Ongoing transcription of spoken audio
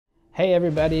Hey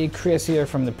everybody, Chris here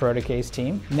from the Protocase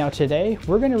team. Now today,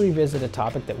 we're going to revisit a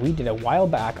topic that we did a while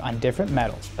back on different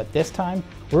metals, but this time,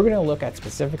 we're going to look at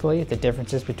specifically the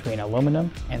differences between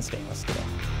aluminum and stainless steel.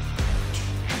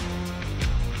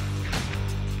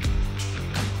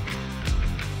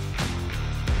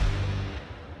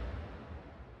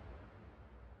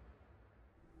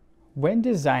 When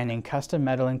designing custom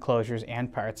metal enclosures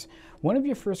and parts, one of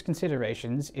your first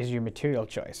considerations is your material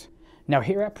choice. Now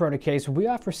here at Protocase, we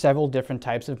offer several different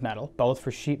types of metal, both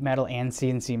for sheet metal and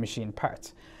CNC machine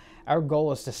parts. Our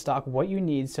goal is to stock what you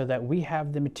need so that we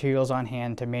have the materials on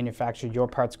hand to manufacture your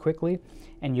parts quickly,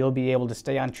 and you'll be able to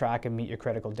stay on track and meet your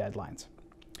critical deadlines.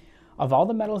 Of all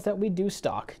the metals that we do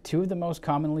stock, two of the most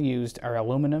commonly used are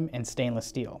aluminum and stainless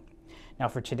steel. Now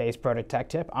for today's Proto Tech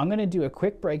Tip, I'm going to do a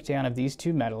quick breakdown of these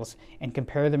two metals and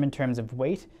compare them in terms of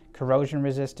weight, corrosion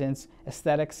resistance,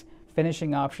 aesthetics,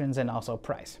 finishing options, and also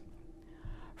price.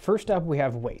 First up, we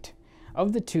have weight.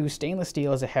 Of the two, stainless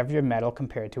steel is a heavier metal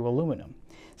compared to aluminum.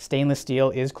 Stainless steel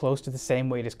is close to the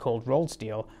same weight as cold rolled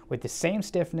steel, with the same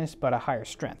stiffness but a higher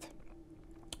strength.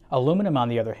 Aluminum, on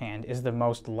the other hand, is the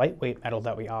most lightweight metal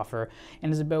that we offer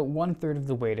and is about 1/3 of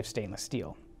the weight of stainless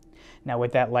steel. Now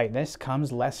with that lightness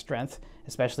comes less strength,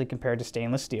 especially compared to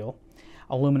stainless steel.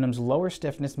 Aluminum's lower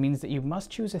stiffness means that you must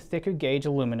choose a thicker gauge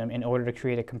aluminum in order to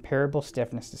create a comparable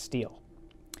stiffness to steel.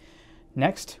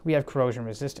 Next, we have corrosion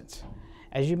resistance.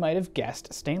 As you might have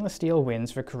guessed, stainless steel wins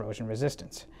for corrosion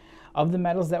resistance. Of the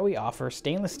metals that we offer,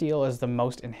 stainless steel is the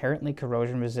most inherently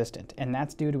corrosion resistant, and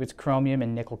that's due to its chromium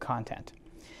and nickel content.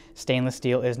 Stainless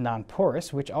steel is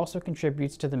non-porous, which also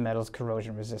contributes to the metal's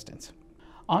corrosion resistance.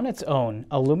 On its own,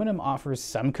 aluminum offers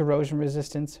some corrosion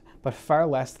resistance, but far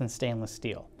less than stainless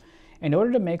steel. In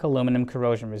order to make aluminum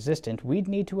corrosion resistant, we'd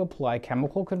need to apply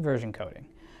chemical conversion coating.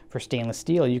 For stainless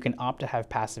steel, you can opt to have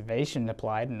passivation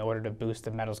applied in order to boost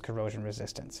the metal's corrosion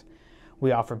resistance.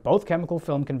 We offer both chemical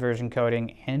film conversion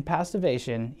coating and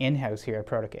passivation in-house here at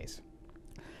Protocase.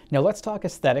 Now let's talk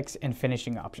aesthetics and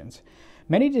finishing options.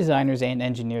 Many designers and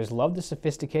engineers love the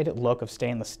sophisticated look of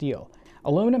stainless steel.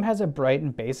 Aluminum has a bright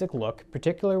and basic look,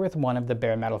 particularly with one of the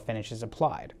bare metal finishes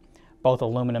applied. Both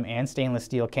aluminum and stainless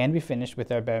steel can be finished with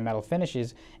their bare metal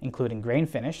finishes, including grain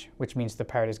finish, which means the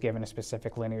part is given a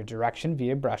specific linear direction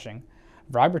via brushing,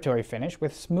 vibratory finish,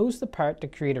 which smooths the part to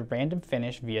create a random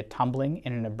finish via tumbling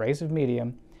in an abrasive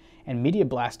medium, and media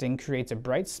blasting creates a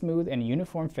bright, smooth, and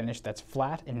uniform finish that's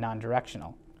flat and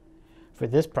non-directional. For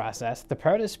this process, the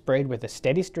part is sprayed with a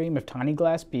steady stream of tiny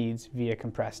glass beads via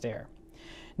compressed air.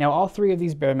 Now all three of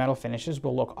these bare metal finishes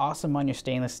will look awesome on your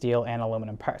stainless steel and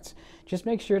aluminum parts. Just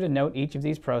make sure to note each of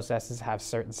these processes have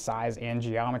certain size and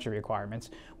geometry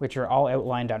requirements, which are all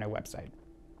outlined on our website.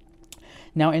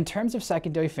 Now in terms of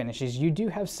secondary finishes, you do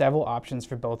have several options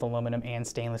for both aluminum and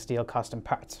stainless steel custom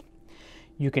parts.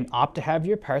 You can opt to have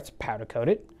your parts powder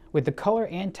coated with the color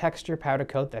and texture powder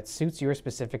coat that suits your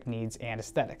specific needs and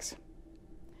aesthetics.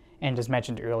 And as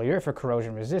mentioned earlier, for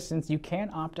corrosion resistance, you can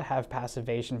opt to have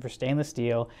passivation for stainless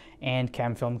steel and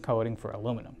chem film coating for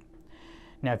aluminum.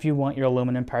 Now, if you want your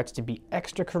aluminum parts to be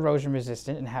extra corrosion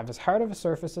resistant and have as hard of a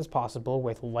surface as possible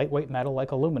with lightweight metal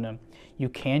like aluminum, you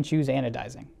can choose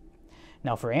anodizing.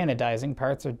 Now for anodizing,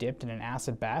 parts are dipped in an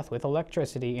acid bath with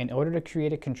electricity in order to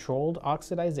create a controlled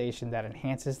oxidization that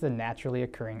enhances the naturally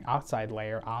occurring oxide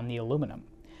layer on the aluminum.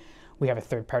 We have a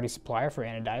third-party supplier for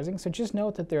anodizing, so just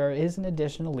note that there is an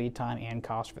additional lead time and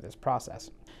cost for this process.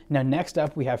 Now next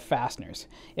up, we have fasteners.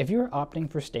 If you're opting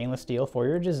for stainless steel for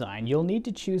your design, you'll need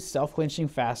to choose self-clinching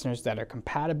fasteners that are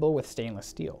compatible with stainless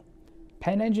steel.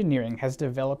 Penn Engineering has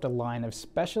developed a line of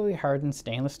specially hardened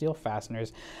stainless steel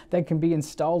fasteners that can be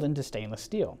installed into stainless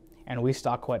steel, and we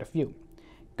stock quite a few.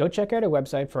 Go check out our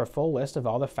website for a full list of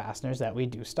all the fasteners that we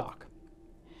do stock.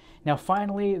 Now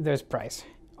finally, there's price.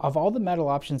 Of all the metal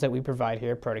options that we provide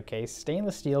here at Protocase,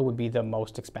 stainless steel would be the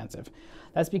most expensive.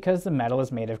 That's because the metal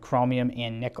is made of chromium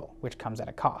and nickel, which comes at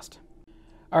a cost.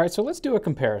 Alright, so let's do a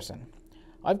comparison.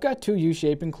 I've got two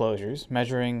U-shaped enclosures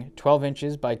measuring 12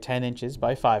 inches by 10 inches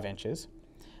by 5 inches.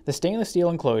 The stainless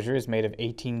steel enclosure is made of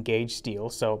 18 gauge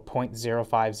steel, so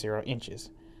 0.050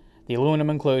 inches. The aluminum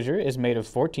enclosure is made of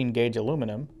 14 gauge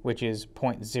aluminum, which is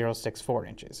 0.064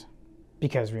 inches.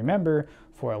 Because remember,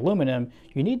 for aluminum,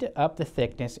 you need to up the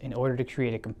thickness in order to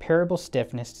create a comparable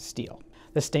stiffness to steel.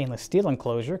 The stainless steel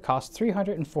enclosure costs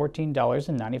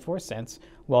 $314.94,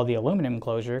 while the aluminum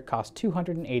enclosure costs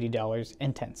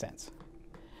 $280.10.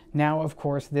 Now, of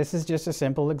course, this is just a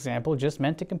simple example just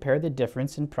meant to compare the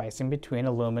difference in pricing between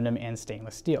aluminum and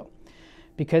stainless steel.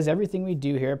 Because everything we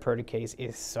do here at Protocase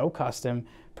is so custom,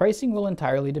 pricing will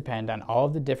entirely depend on all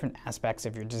of the different aspects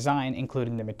of your design,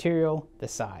 including the material, the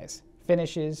size,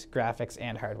 finishes, graphics,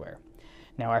 and hardware.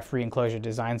 Now, our free enclosure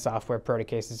design software,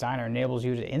 Protocase Designer, enables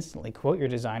you to instantly quote your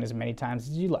design as many times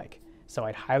as you like, so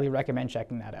I'd highly recommend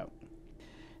checking that out.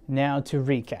 Now, to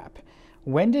recap.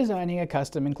 When designing a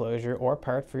custom enclosure or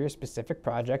part for your specific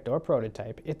project or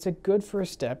prototype, it's a good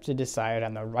first step to decide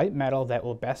on the right metal that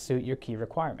will best suit your key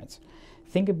requirements.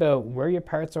 Think about where your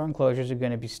parts or enclosures are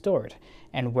going to be stored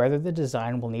and whether the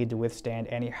design will need to withstand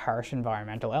any harsh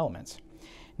environmental elements.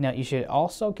 Now, you should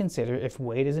also consider if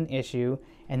weight is an issue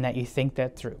and that you think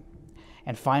that through.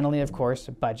 And finally, of course,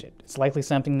 budget. It's likely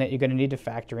something that you're going to need to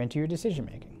factor into your decision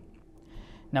making.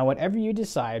 Now, whatever you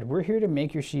decide, we're here to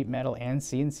make your sheet metal and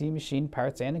CNC machine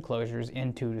parts and enclosures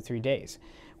in 2 to 3 days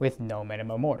with no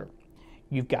minimum order.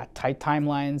 You've got tight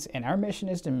timelines, and our mission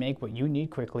is to make what you need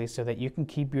quickly so that you can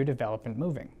keep your development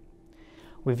moving.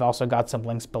 We've also got some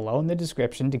links below in the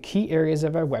description to key areas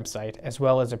of our website, as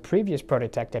well as a previous Proto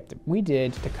Tech Tip that we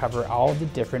did to cover all of the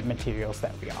different materials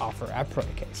that we offer at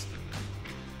Protocase.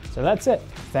 So that's it.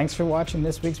 Thanks for watching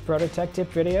this week's Proto Tech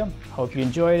Tip video. Hope you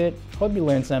enjoyed it. Hope you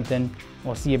learned something.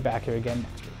 We'll see you back here again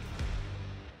next week.